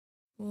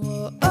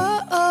Whoa,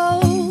 oh,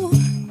 oh,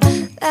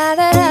 la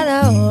da da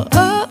da,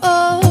 oh,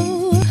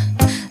 oh,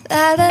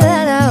 la da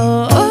da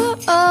da, oh,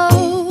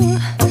 oh,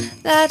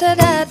 la da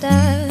da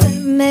da,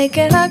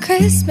 making our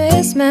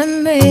Christmas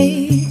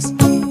memories.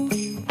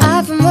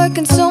 I've been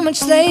working so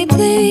much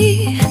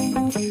lately,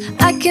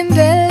 I can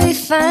barely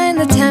find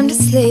the time to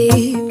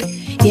sleep.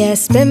 Yeah, I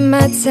spend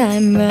my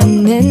time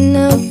running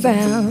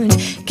around,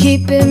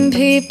 keeping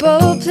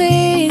people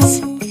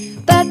pleased.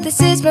 But this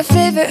is my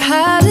favorite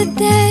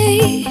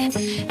holiday.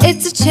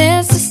 It's a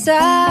chance to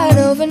start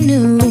over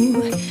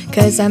new.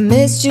 'Cause I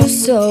missed you,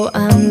 so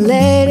I'm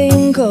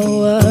letting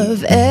go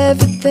of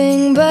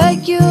everything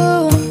but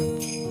you.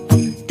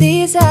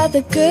 These are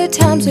the good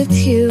times with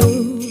you.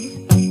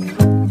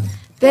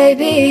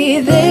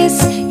 Baby,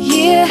 this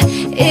year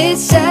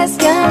it's just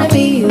gonna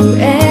be you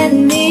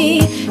and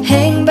me.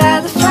 Hang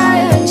by the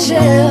fire and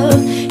chill.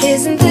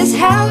 Isn't this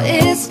how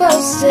it's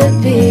supposed to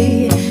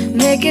be?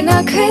 Making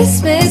our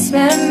Christmas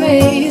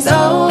memories.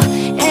 Oh,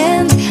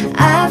 and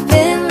I've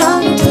been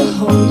longing to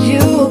hold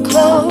you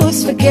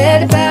close.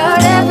 Forget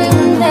about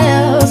everyone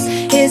else.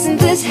 Isn't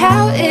this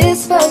how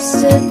it's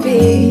supposed to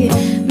be?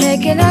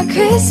 Making our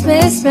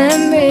Christmas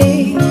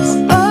memories.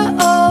 Oh,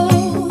 oh,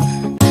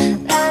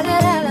 la da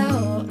da da,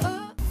 oh,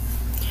 oh.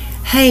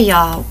 Hey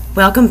y'all,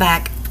 welcome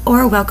back,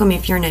 or welcome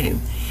if you're new.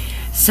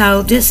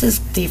 So this is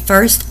the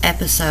first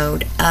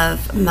episode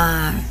of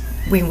my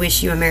We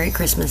Wish You a Merry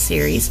Christmas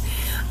series.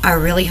 I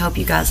really hope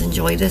you guys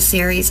enjoy this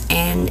series,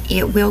 and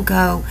it will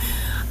go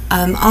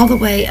all the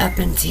way up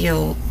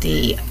until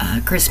the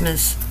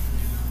Christmas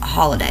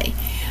holiday.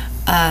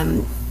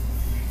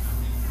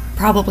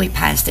 Probably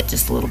past it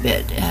just a little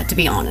bit, to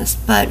be honest.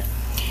 But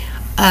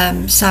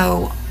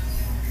so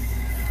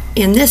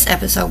in this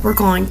episode, we're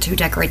going to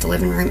decorate the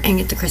living room and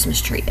get the Christmas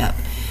tree up.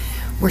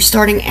 We're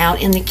starting out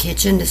in the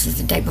kitchen. This is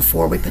the day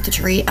before we put the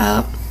tree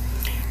up.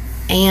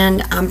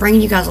 And I'm bringing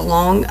you guys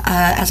along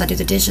as I do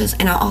the dishes.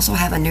 And I also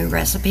have a new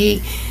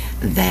recipe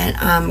that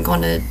I'm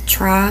going to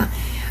try.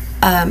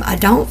 I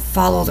don't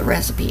follow the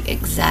recipe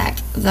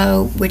exact,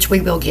 though, which we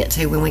will get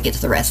to when we get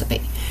to the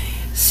recipe.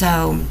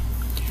 So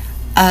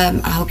I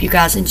hope you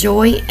guys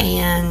enjoy.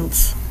 And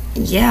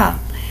yeah,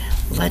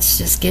 let's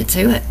just get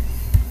to it.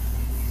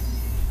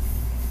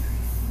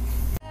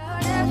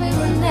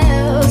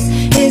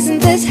 Isn't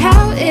this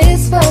how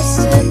it's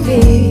supposed to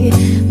be?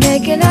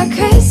 Making our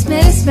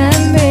Christmas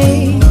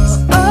memories.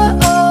 Oh,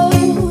 oh,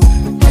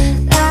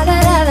 la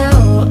da da da,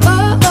 oh,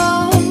 oh,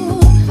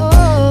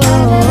 oh,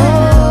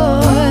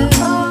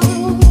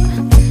 oh,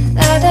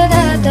 la da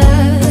da da,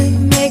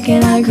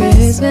 making our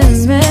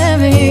Christmas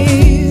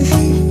memories.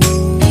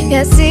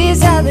 Yes,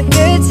 these are the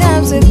good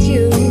times with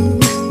you.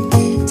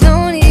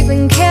 Don't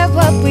even care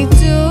what we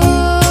do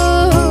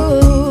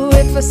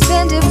if I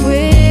spend it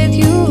with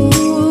you.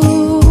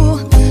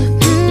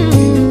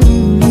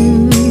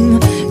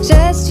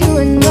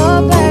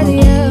 Nobody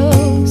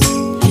else.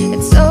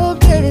 It's so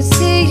good to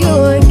see you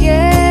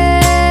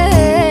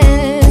again,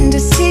 to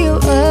see you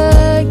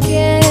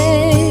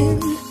again.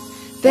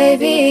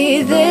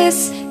 Baby,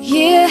 this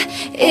year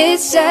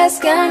it's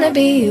just gonna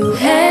be you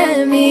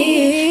and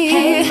me.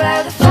 Hang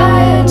by the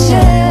fire and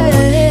chill.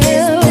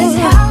 Isn't this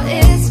how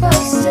it's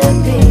supposed to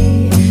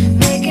be?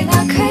 Making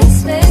our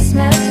Christmas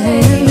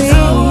memories.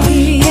 Oh,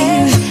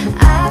 yeah.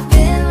 I've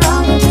been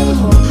longing to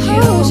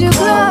hold you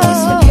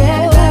close.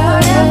 Forget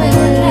about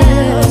everyone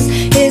else.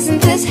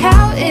 Isn't this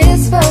how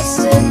it's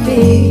supposed to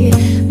be?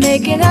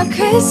 Making our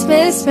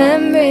Christmas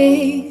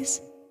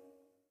memories.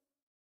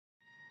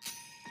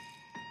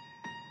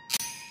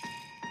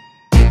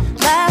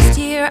 Last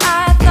year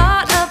I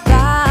thought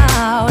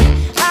about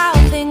how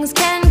things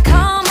can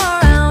come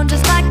around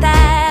just like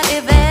that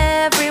if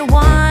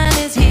everyone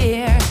is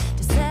here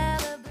to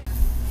celebrate.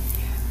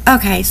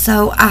 Okay,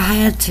 so I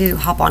had to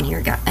hop on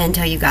here and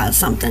tell you guys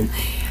something.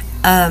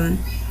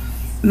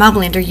 My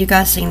blender, you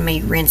guys seen me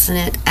rinsing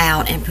it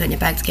out and putting it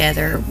back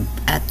together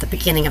at the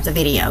beginning of the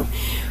video.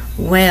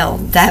 Well,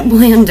 that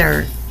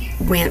blender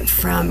went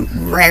from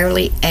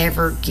rarely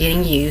ever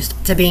getting used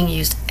to being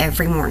used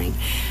every morning.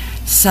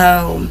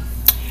 So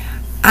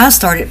I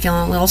started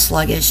feeling a little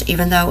sluggish,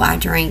 even though I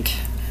drink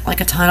like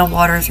a ton of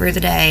water through the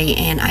day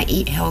and I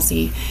eat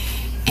healthy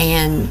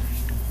and,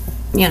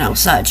 you know,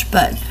 such.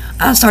 But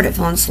I started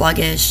feeling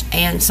sluggish,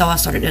 and so I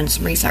started doing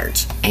some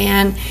research.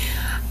 And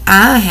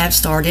I have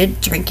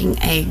started drinking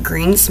a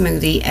green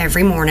smoothie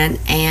every morning,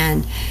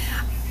 and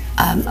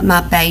my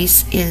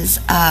base is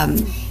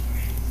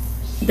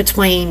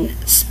between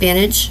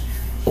spinach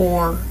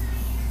or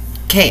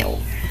kale,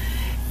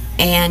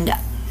 and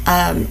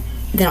then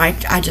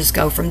I just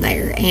go from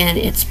there. And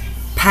it's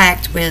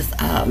packed with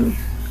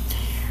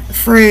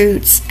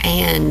fruits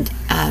and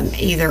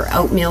either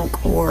oat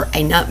milk or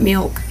a nut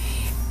milk,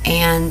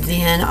 and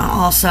then I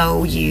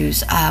also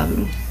use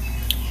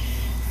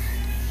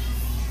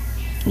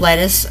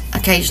lettuce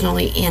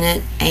occasionally in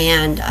it,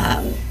 and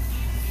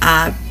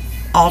I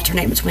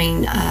alternate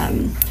between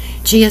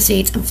chia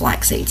seeds and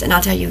flax seeds. And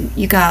I'll tell you,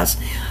 you guys,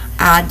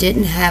 I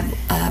didn't have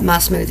my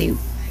smoothie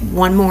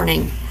one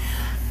morning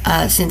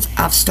since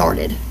I've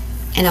started.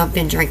 and I've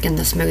been drinking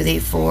the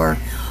smoothie for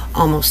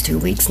almost 2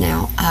 weeks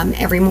now,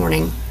 every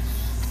morning.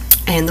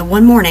 And the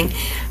one morning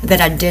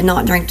that I did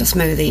not drink the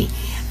smoothie,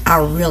 I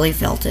really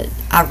felt it.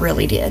 I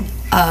really did.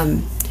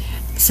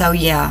 So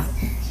yeah,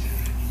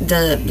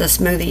 the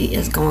smoothie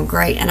is going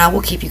great, and I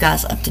will keep you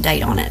guys up to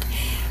date on it.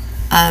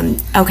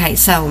 Okay,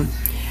 so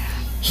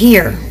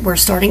here we're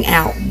starting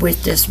out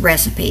with this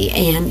recipe,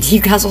 and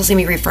you guys will see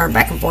me referring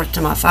back and forth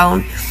to my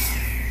phone.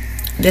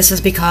 This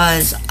is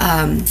because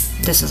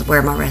this is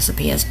where my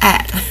recipe is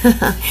at.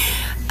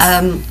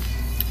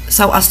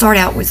 So I start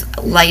out with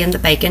laying the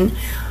bacon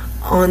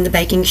on the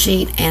baking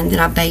sheet, and then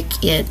I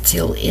bake it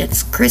till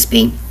it's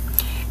crispy.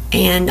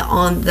 And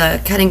on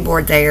the cutting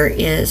board there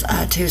is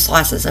 2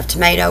 slices of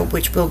tomato,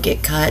 which will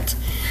get cut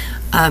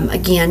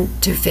again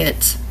to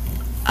fit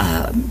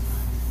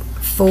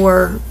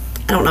 4,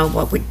 I don't know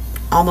what would,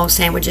 almost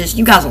sandwiches.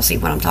 You guys will see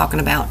what I'm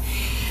talking about.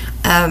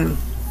 And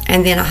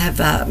then I have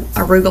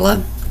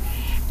arugula,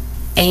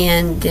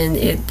 and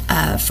then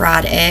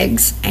fried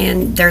eggs,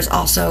 and there's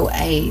also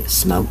a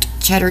smoked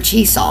cheddar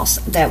cheese sauce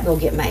that will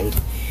get made.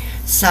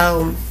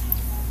 So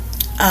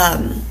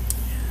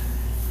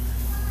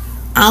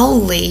I'll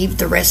leave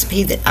the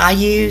recipe that I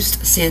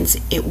used, since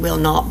it will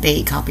not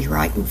be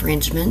copyright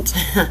infringement,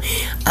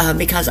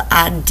 because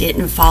I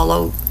didn't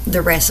follow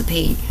the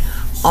recipe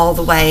all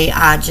the way.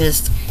 I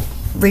just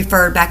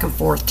referred back and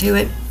forth to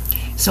it.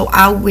 So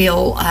I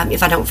will,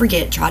 if I don't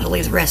forget, try to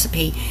leave the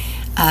recipe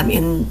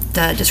in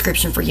the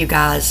description for you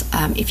guys,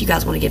 if you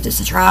guys want to give this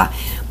a try.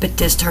 But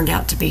this turned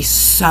out to be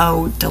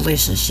so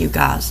delicious, you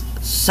guys,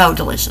 so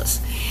delicious.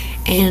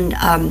 And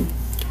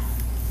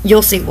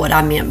you'll see what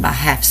I meant by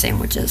half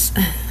sandwiches.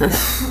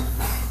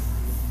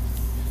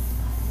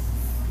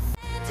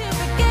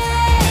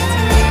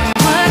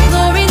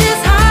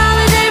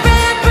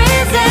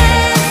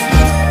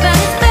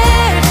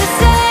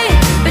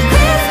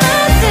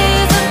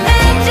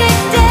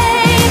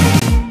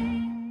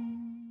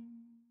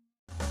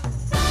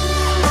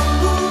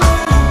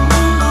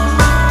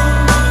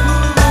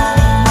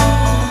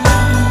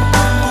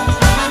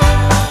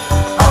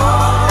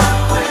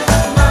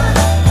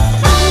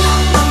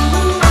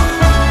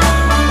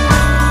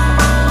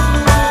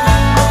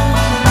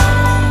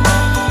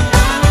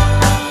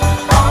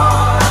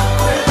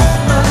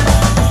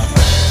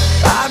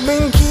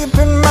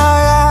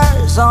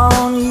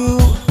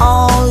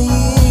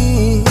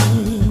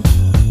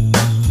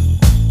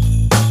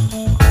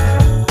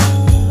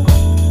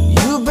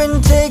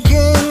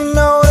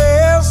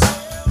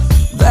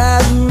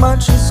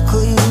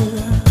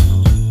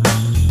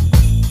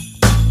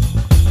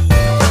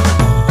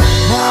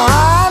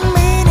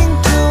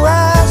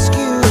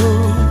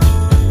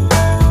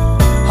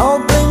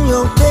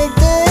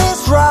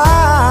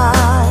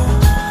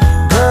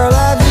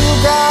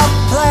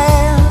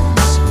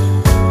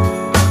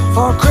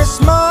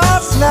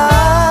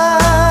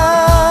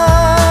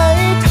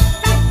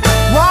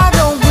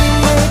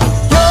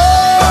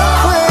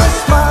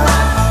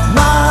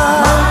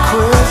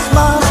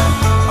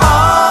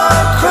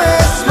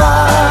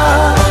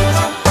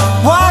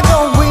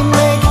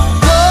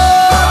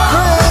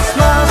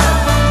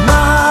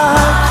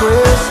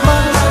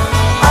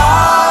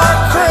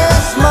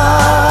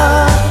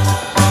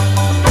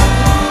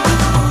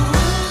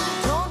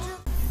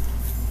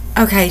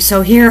 Okay,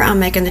 so here I'm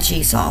making the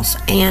cheese sauce,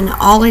 and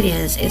all it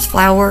is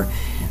flour,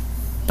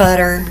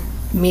 butter,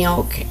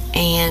 milk,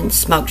 and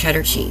smoked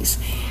cheddar cheese,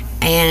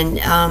 and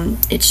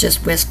it's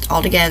just whisked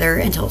all together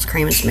until it's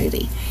cream and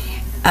smoothie.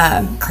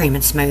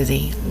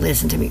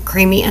 Listen to me,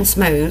 creamy and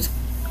smooth.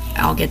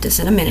 I'll get this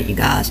in a minute, you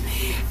guys.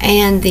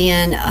 And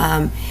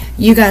then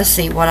you guys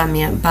see what I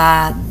meant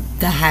by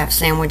the half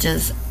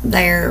sandwiches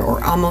there,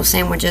 or almost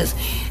sandwiches.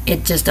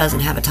 It just doesn't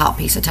have a top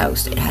piece of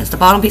toast. It has the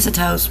bottom piece of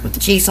toast with the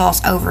cheese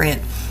sauce over it.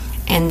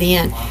 And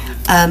then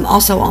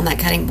also on that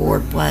cutting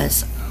board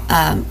was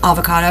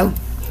avocado,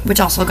 which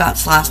also got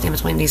sliced in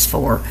between these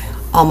 4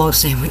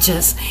 almost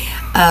sandwiches.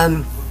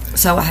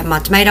 So I have my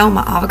tomato,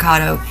 my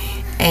avocado,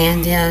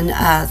 and then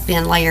a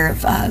thin layer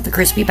of the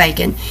crispy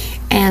bacon,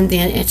 and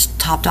then it's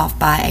topped off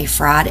by a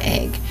fried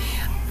egg.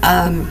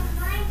 And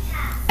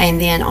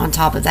then on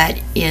top of that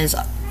is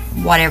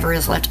whatever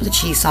is left of the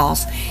cheese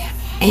sauce.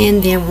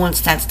 And then once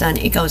that's done,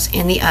 it goes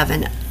in the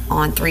oven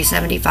on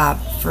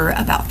 375 for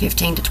about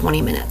 15 to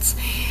 20 minutes.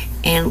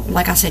 And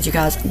like I said, you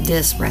guys,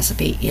 this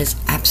recipe is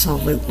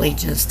absolutely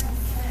just,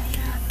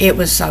 it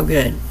was so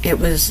good. It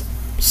was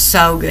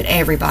so good.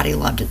 Everybody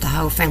loved it. The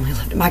whole family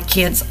loved it. My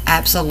kids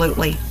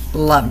absolutely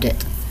loved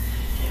it.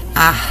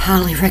 I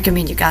highly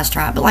recommend you guys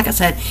try it. But like I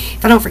said,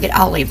 if I don't forget,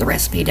 I'll leave the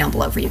recipe down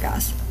below for you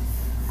guys.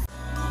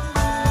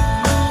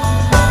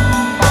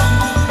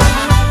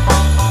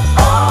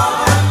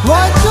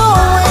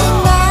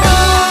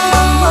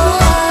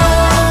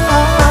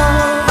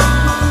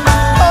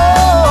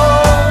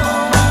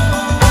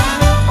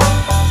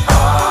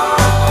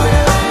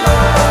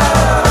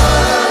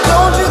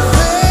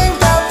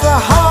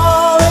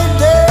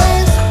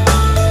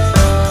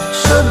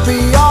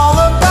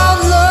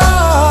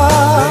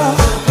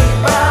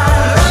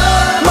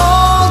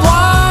 Mulled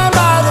wine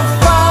by the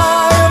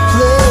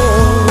fireplace.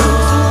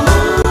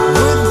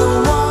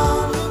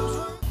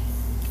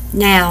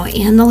 now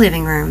in the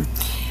living room.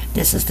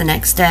 This is the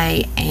next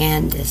day,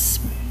 and this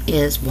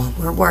is what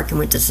we're working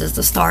with. This is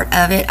the start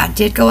of it. I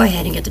did go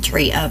ahead and get the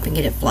tree up and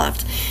get it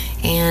fluffed,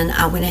 and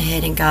I went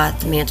ahead and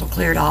got the mantle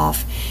cleared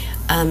off,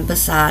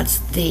 besides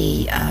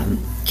the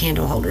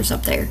candle holders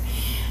up there.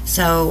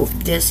 So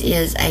this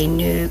is a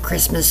new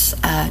Christmas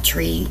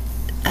tree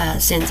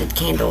scented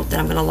candle that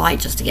I'm going to light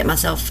just to get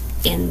myself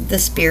in the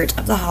spirit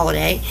of the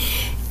holiday.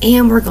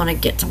 And we're going to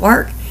get to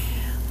work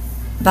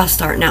by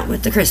starting out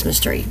with the Christmas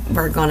tree.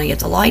 We're going to get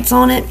the lights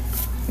on it,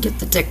 get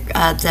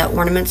the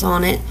ornaments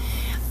on it,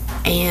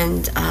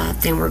 and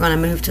then we're going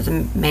to move to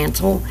the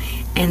mantle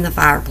and the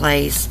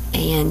fireplace.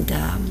 And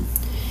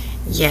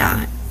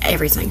yeah,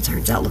 everything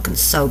turns out looking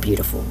so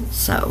beautiful.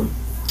 So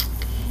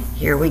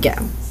here we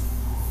go.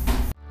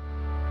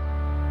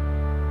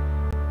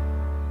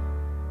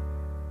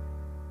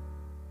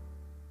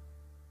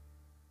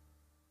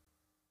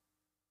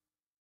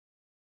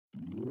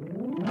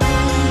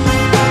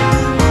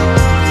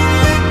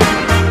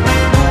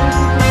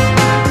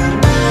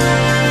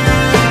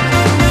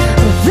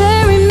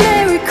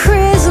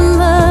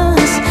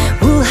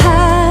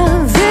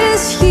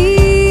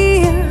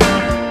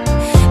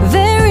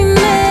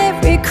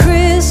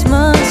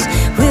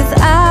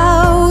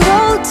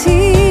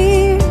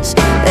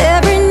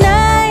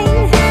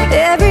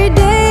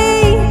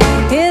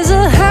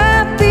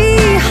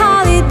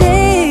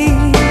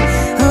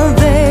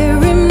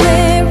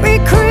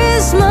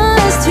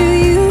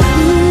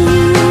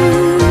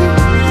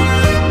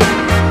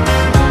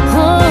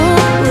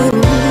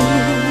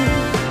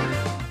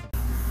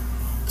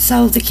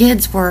 So the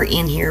kids were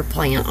in here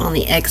playing on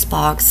the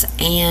Xbox,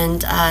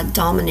 and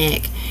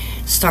Dominic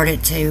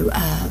started to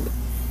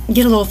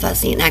get a little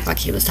fussy and act like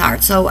he was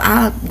tired. So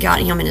I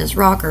got him in his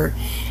rocker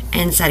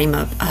and set him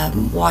up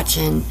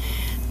watching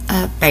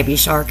Baby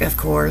Shark, of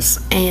course.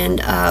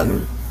 And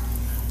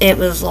it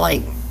was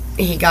like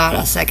he got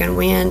a second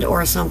wind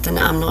or something,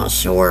 I'm not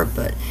sure,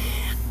 but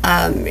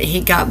he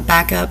got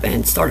back up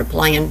and started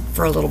playing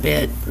for a little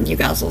bit. You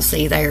guys will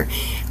see there.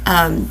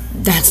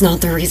 That's not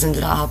the reason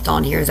that I hopped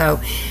on here, though.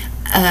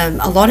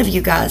 A lot of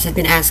you guys have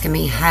been asking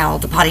me how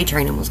the potty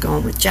training was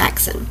going with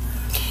Jackson.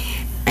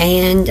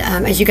 And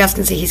as you guys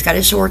can see, he's got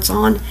his shorts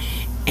on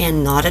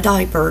and not a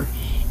diaper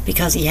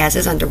because he has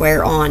his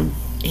underwear on.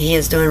 He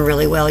is doing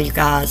really well, you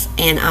guys.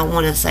 And I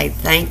want to say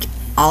thank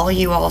all of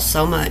you all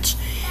so much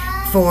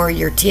for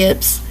your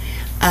tips.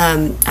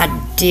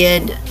 I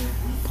did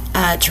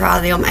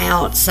try them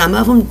out. Some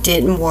of them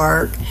didn't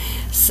work.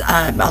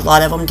 A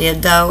lot of them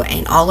did, though,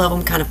 and all of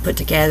them kind of put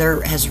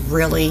together has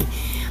really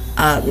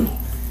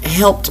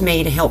helped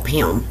me to help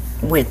him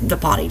with the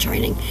potty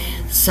training.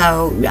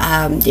 So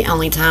the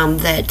only time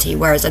that he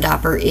wears a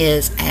diaper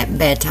is at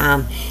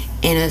bedtime,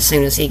 and as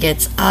soon as he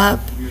gets up,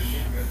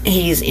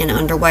 he's in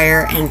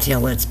underwear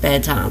until it's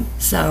bedtime.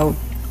 So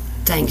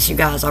thanks, you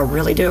guys. I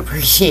really do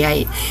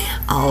appreciate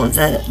all of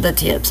the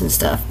tips and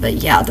stuff. But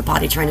yeah, the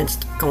potty training's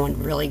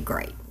going really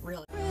great.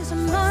 Really.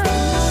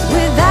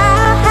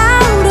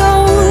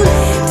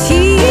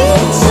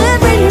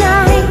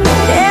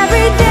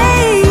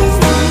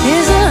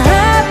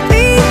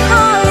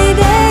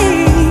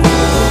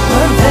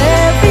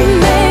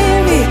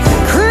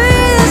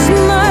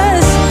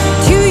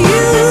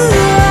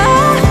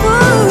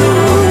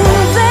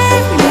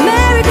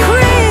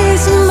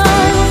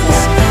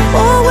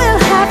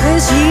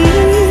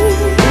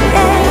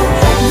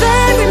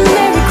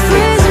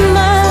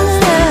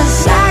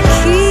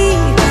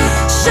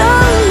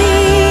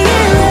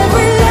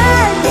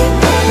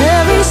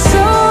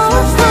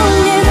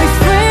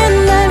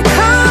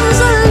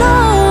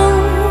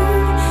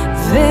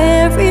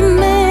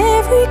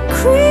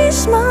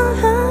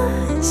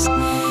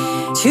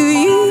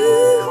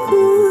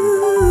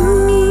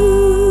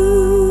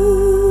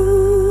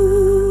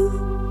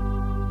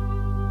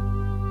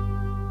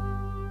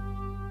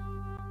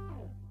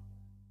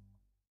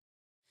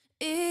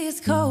 It's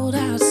cold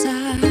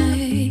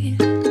outside,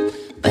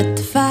 but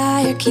the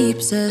fire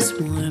keeps us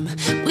warm.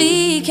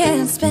 We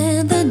can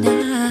spend the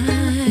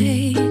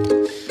night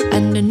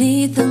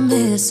underneath the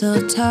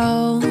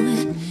mistletoe.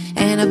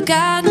 And I've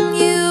gotten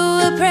you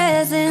a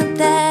present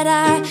that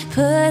I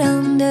put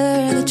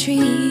under the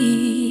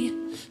tree.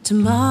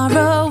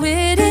 Tomorrow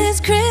it is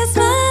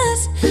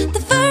Christmas,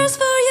 the first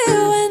for you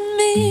and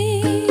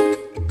me.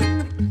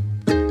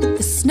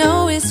 The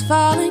snow is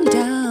falling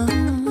down,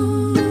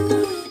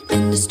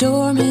 the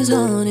storm is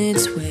on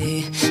its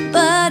way,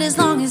 but as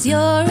long as you're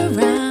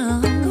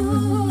around,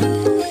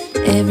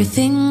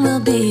 everything will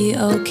be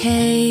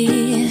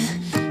okay.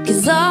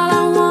 'Cause all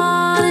I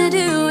wanna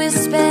do is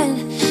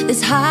spend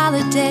this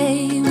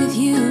holiday with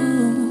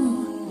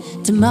you.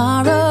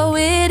 Tomorrow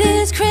it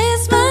is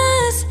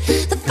Christmas,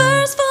 the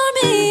first for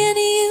me and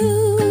you.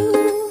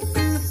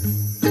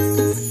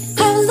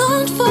 I've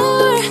longed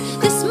for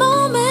this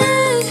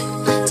moment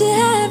to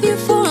have you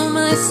for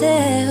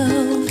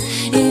myself,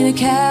 in a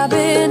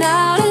cabin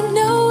out in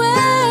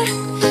nowhere,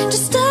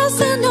 just us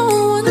and no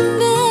one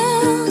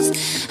else.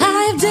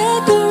 I've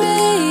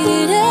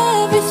decorated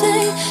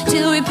everything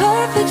till we're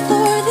perfect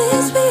for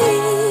this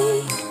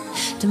week.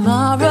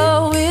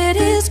 Tomorrow it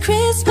is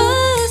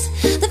Christmas,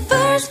 the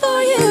first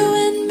for you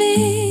and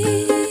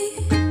me.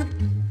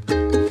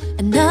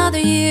 Another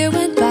year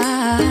went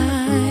by,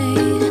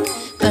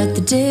 but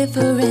the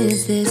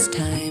difference this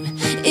time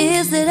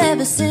is that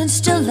ever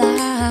since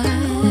July,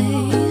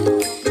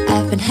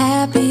 I've been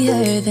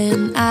happier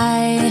than I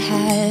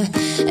have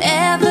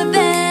ever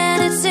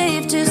been. It's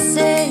safe to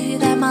say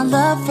that my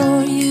love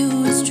for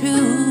you is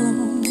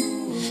true.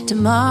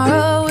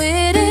 Tomorrow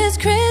it is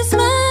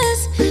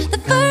Christmas, the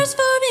first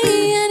for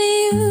me and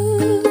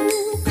you.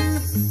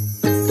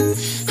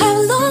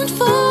 I've longed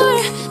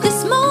for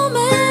this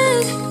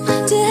moment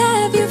to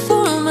have you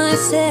for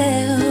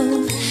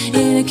myself,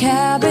 in a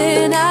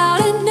cabin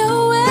out in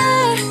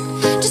nowhere,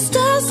 just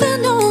us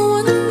and no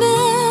one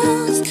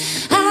else.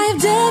 I've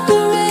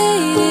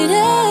decorated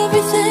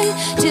everything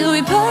till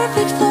we're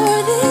perfect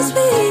for this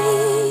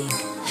week.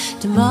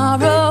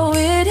 Tomorrow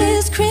it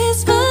is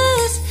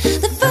Christmas,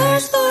 the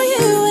first for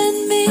you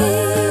and me.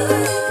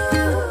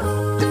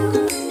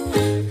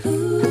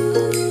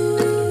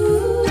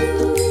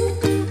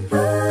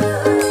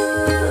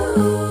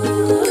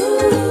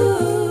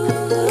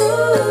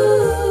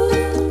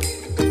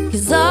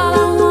 Cause all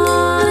I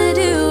wanna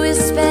do is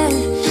spend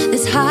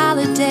this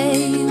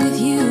holiday with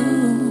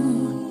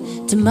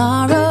you.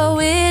 Tomorrow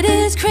it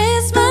is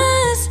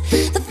Christmas,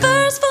 the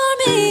first for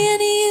me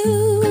and you.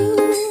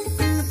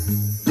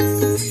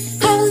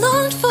 I've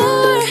longed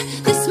for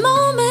this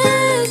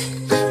moment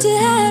to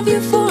have you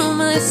for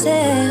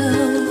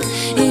myself,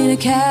 in a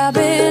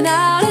cabin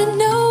out in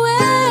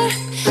nowhere,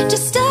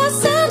 just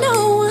us and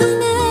no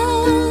one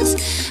else.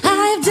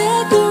 I've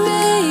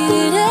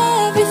decorated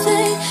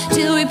everything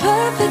till we're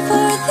perfect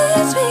for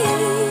this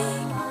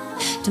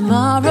week.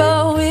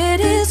 Tomorrow it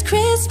is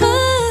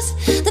Christmas,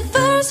 the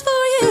first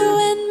for you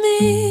and me.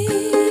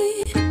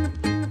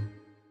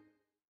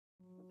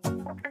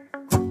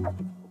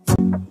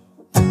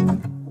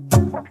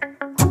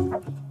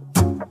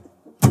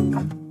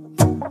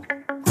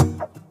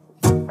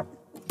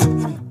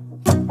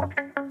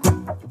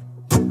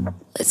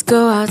 Let's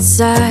go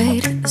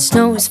outside, the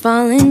snow is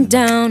falling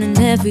down and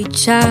every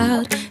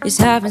child is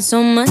having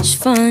so much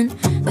fun.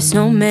 The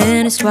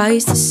snowman is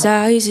twice the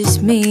size as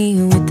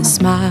me, with a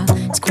smile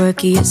as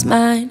quirky as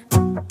mine.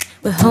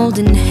 We're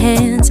holding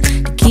hands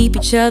to keep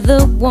each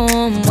other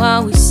warm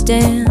while we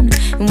stand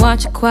and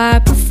watch a choir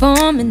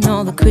performing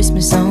all the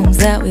Christmas songs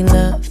that we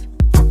love.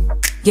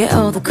 Yeah,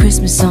 all the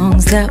Christmas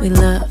songs that we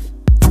love.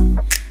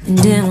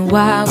 And in a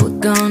while we're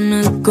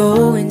gonna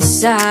go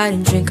inside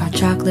and drink our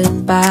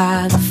chocolate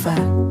by the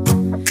fire.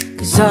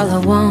 Cause all I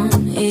want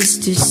is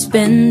to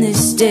spend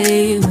this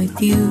day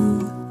with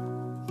you.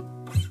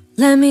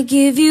 Let me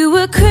give you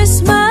a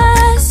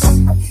Christmas,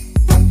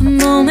 a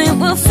moment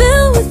we'll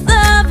fill with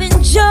love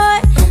and joy.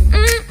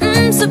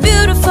 So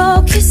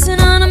beautiful, kissing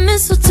on a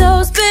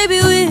mistletoe,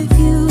 baby, with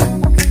you.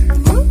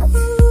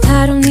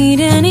 I don't need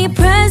any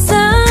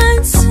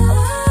presents,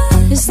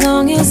 as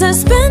long as I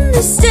spend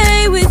this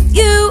day with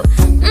you.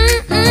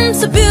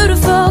 So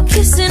beautiful,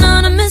 kissing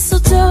on a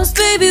mistletoe,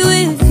 baby,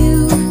 with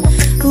you.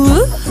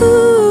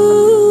 Ooh.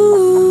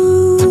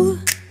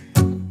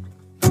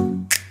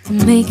 I'm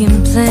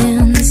making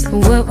plans for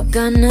what we're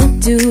gonna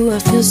do. I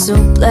feel so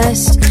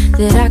blessed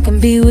that I can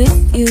be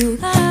with you,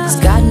 cause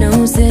God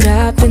knows that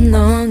I've been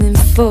longing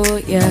for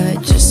you. I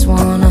just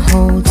wanna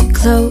hold you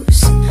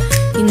close.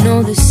 You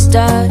know the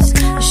stars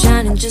are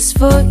shining just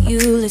for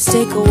you. Let's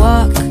take a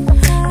walk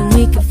and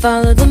we can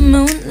follow the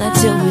moonlight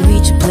till we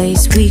reach a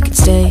place we can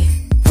stay.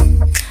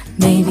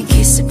 Maybe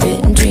kiss a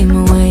bit and dream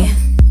away.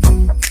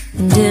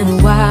 And in a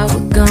while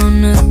we're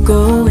gonna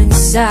go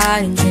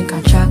inside and drink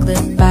our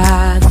chocolate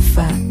by the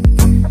fire.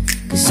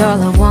 Cause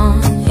all I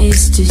want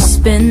is to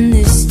spend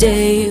this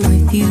day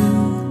with you.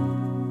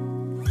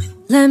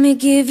 Let me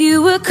give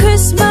you a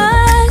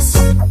Christmas,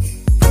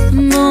 a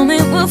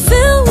moment we'll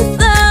fill with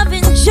love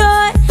and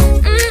joy.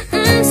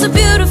 So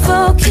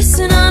beautiful,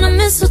 kissing on a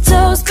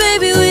mistletoe,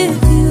 baby,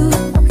 with you.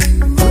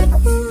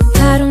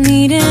 I don't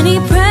need any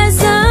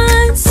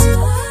presents,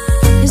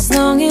 as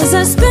long as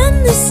I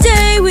spend this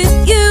day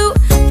with you.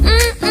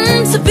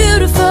 So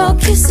beautiful,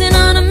 kissing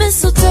on a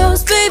mistletoe,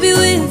 baby,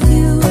 with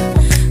you.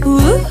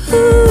 Ooh.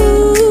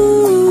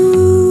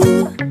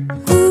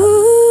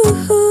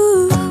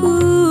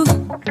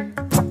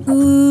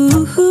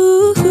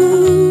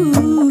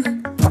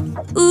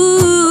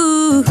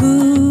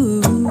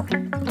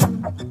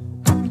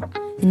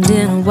 And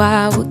in a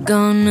while we're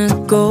gonna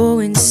go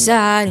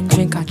inside and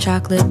drink our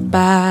chocolate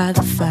by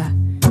the fire.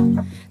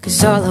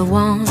 Cause all I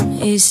want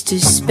is to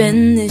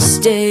spend this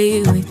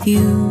day with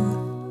you.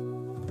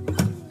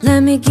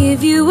 Let me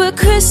give you a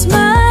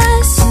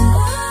Christmas, a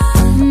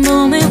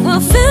moment we'll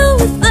fill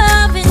with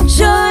love and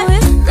joy.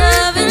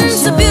 Love and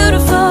so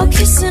beautiful,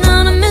 kissing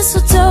on a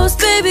mistletoe,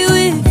 baby,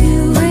 with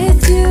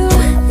you.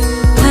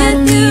 I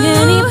don't need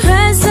any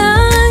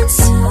presents,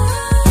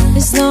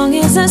 as long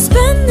as I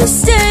spend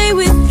this day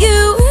with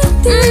you.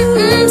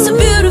 So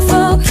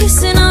beautiful,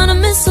 kissing on a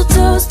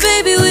mistletoe,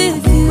 baby,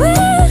 with you.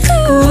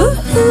 Ooh.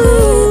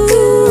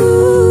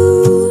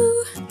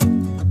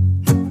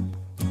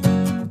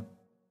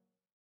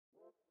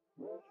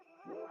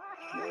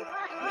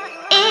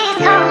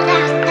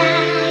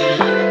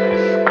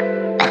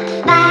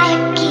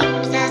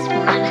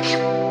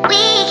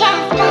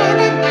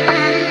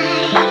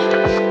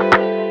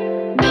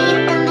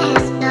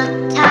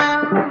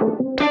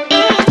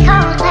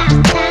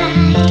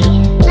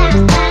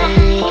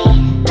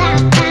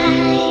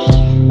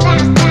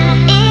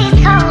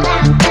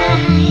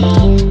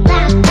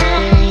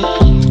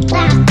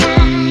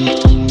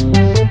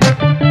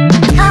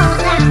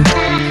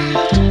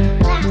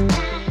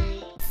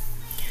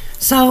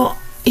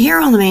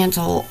 on the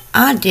mantle,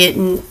 I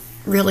didn't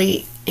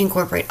really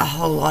incorporate a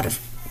whole lot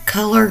of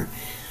color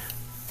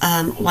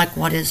like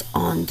what is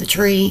on the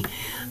tree.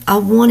 I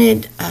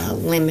wanted a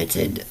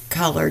limited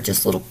color,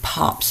 just little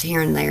pops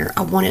here and there.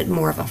 I wanted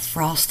more of a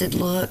frosted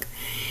look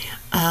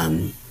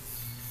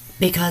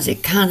because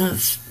it kind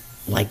of,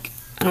 like,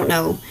 I don't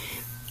know,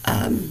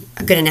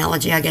 a good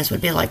analogy, I guess,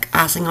 would be like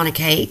icing on a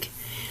cake.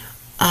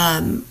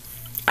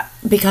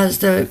 Because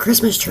the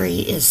Christmas tree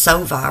is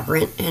so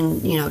vibrant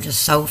and, you know,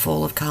 just so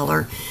full of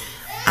color,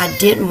 I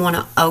didn't want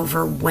to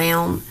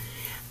overwhelm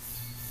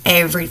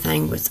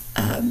everything with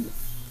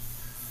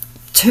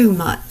too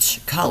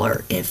much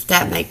color, if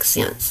that makes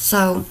sense.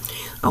 So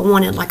I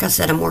wanted, like I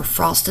said, a more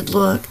frosted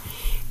look,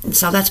 and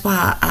so that's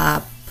why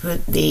I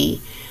put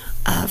the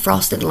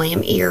frosted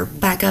lamb ear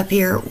back up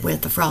here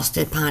with the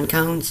frosted pine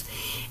cones.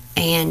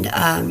 And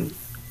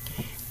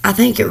I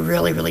think it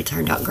really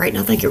turned out great,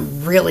 and I think it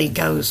really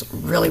goes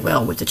really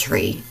well with the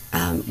tree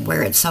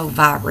where it's so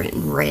vibrant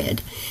and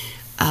red.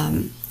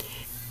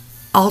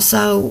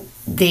 Also,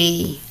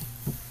 the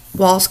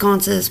wall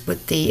sconces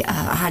with the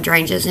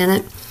hydrangeas in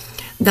it,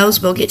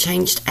 those will get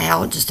changed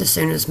out just as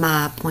soon as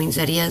my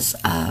poinsettias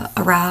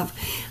arrive.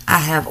 I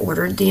have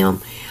ordered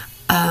them,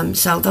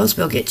 so those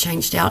will get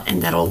changed out,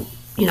 and that'll,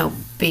 you know,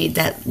 be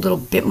that little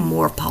bit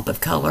more pop of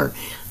color,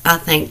 I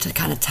think, to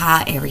kind of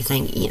tie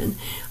everything in.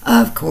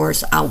 Of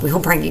course, I will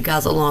bring you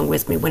guys along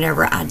with me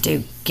whenever I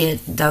do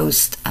get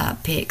those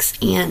pics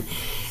in,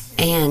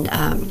 and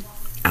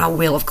I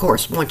will, of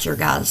course, want your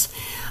guys'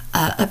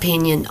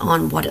 opinion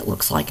on what it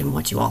looks like and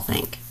what you all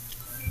think.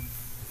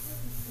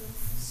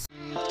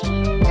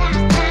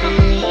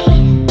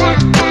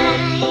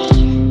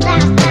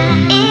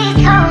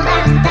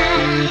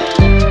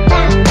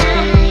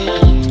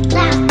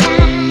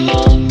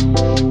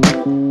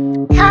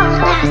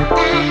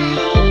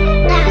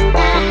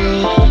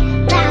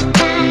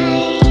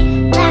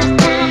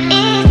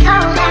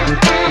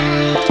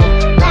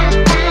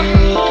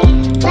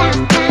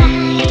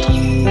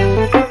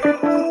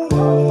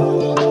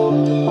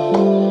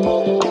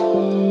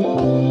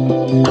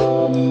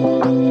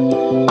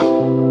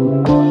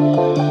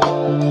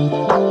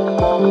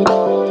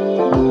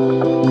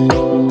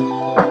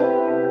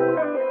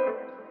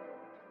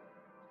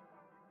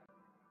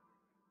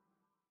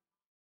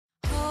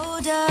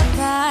 Hold up,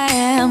 I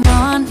am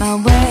on my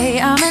way,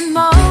 I'm in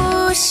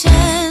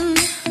motion.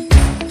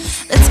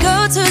 Let's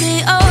go to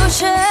the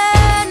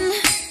ocean.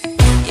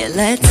 Yeah,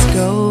 let's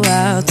go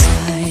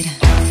outside.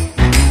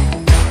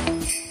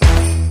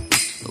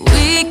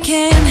 We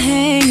can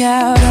hang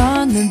out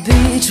on the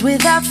beach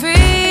without freezing.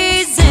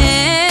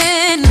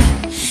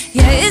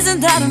 Yeah, isn't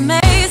that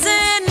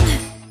amazing?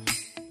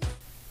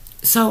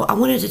 So I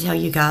wanted to tell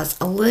you guys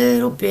a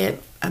little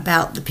bit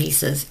about the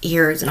pieces,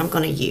 ears that I'm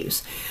going to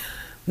use.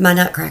 My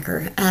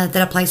nutcracker that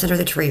I place under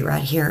the tree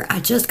right here. I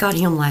just got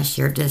him last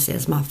year. This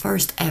is my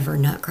first ever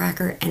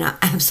nutcracker, and I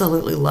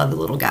absolutely love the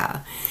little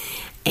guy.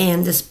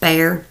 And this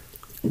bear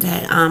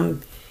that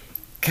I'm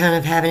kind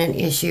of having an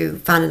issue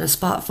finding a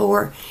spot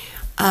for,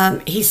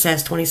 he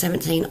says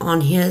 2017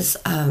 on his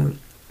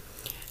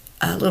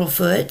little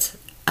foot.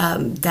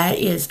 That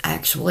is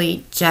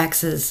actually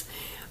Jax's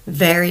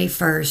very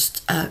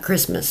first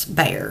Christmas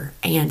bear,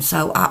 and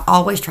so I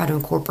always try to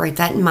incorporate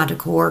that in my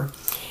decor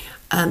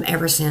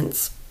ever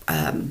since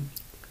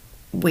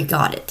we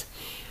got it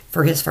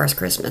for his first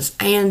Christmas.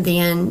 And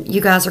then you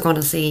guys are going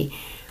to see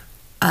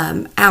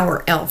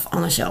our elf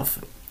on the shelf,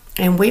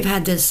 and we've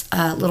had this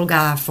little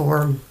guy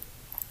for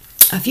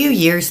a few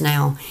years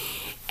now,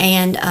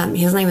 and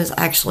his name is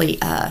actually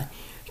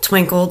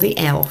Twinkle the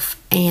Elf.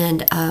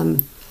 And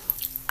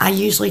I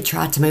usually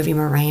try to move him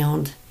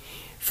around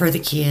for the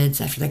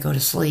kids after they go to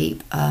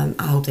sleep. I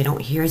hope they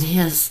don't hear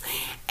this.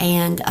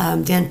 And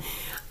then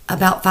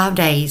about 5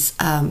 days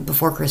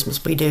before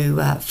Christmas, we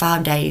do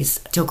 5 days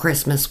till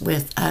Christmas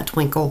with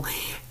Twinkle,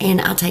 and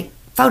I take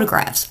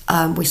photographs.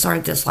 We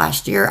started this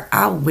last year.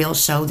 I will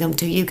show them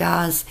to you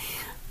guys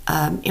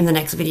in the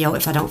next video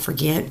if I don't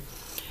forget.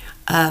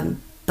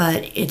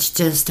 But it's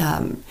just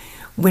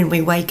when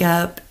we wake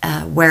up,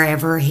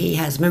 wherever he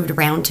has moved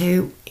around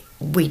to,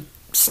 we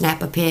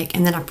snap a pic,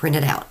 and then I print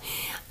it out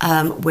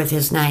with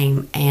his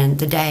name and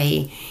the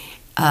day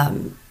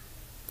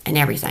and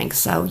everything.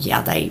 So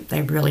yeah,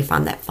 they really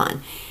find that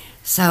fun.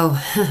 So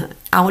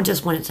I would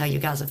just want to tell you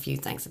guys a few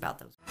things about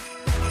those.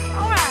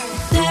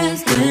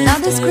 Alright, now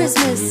this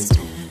Christmas,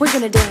 we're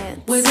gonna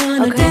dance. We're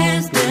gonna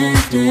dance,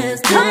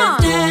 Come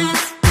on.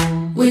 dance.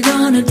 We're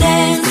gonna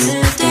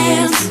dance,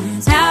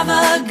 dance, have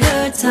a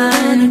good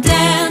time,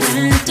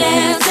 dance,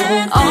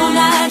 dance, all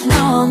night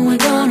long. We're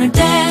gonna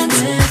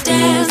dance,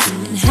 dance,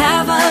 and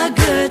have a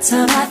good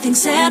time. I think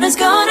Santa's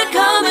gonna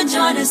come and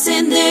join us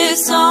in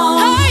this song.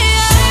 Oh,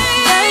 yeah.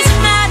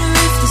 Doesn't matter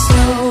if the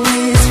snow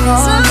is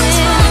falling,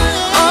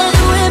 or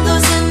the wind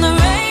blows and the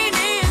rain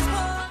is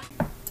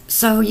pouring.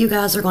 So you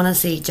guys are going to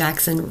see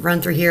Jackson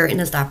run through here in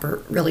his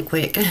diaper really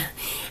quick.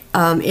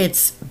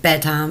 It's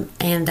bedtime,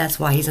 and that's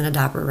why he's in a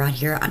diaper right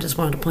here. I just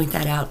wanted to point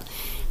that out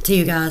to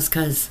you guys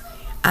because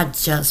I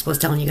just was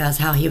telling you guys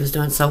how he was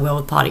doing so well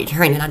with potty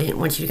training. I didn't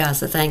want you guys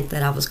to think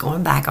that I was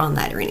going back on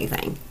that or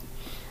anything.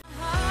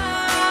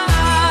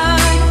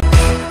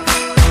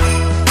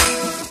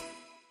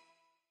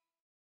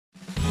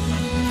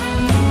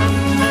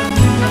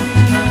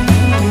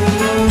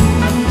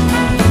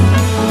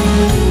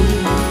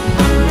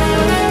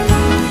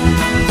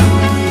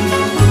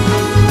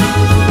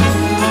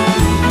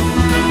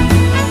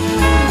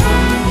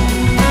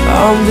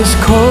 On this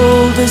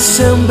cold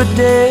December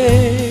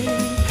day,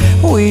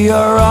 we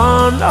are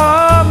on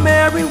our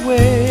merry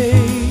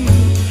way,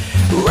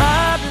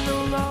 riding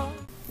along.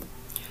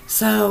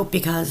 So,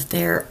 because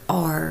there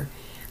are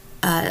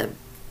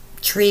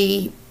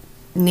tree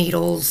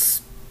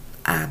needles,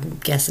 I'm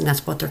guessing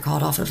that's what they're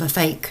called, off of a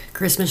fake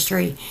Christmas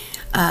tree,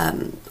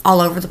 all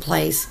over the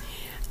place.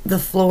 The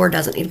floor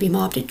doesn't need to be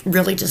mopped. It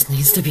really just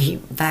needs to be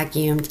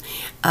vacuumed.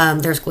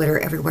 There's glitter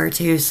everywhere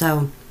too,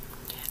 so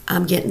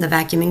I'm getting the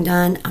vacuuming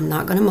done. I'm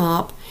not going to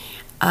mop.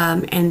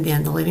 And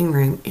then the living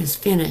room is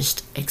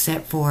finished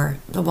except for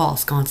the wall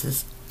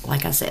sconces,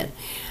 like I said.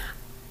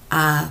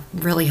 I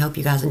really hope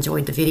you guys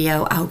enjoyed the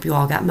video. I hope you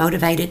all got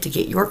motivated to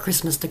get your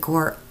Christmas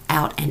decor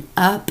out and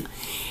up.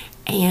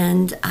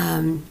 And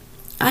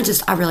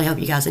I really hope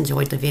you guys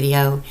enjoyed the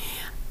video.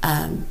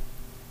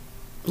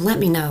 Let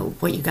me know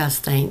what you guys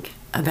think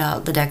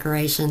about the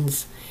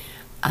decorations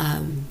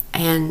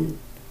and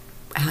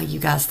how you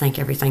guys think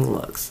everything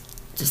looks.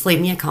 Just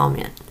leave me a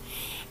comment.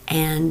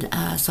 And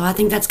so I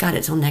think that's got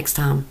it till next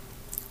time.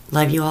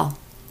 Love you all.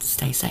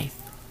 Stay safe.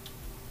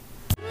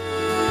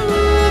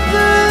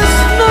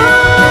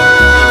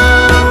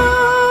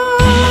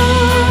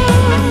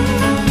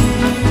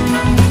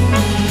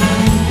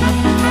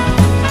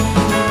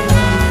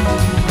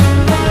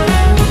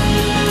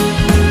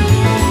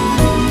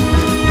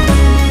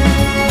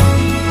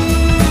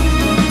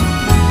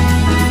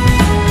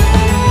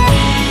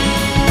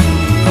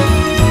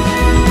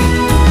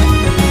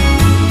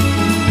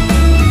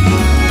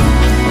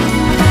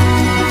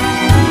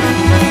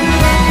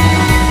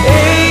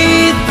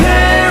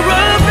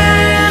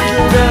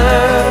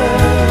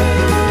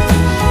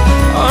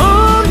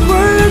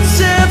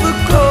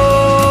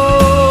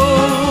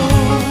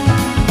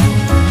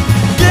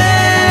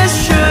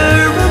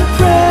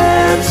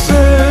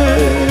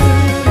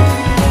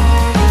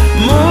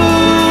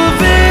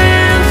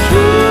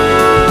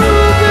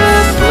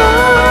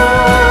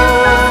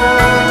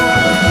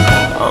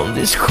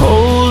 This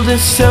cold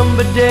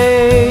December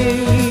day,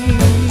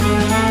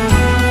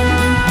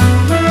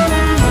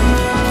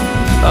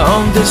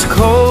 on this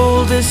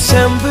cold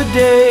December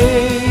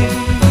day.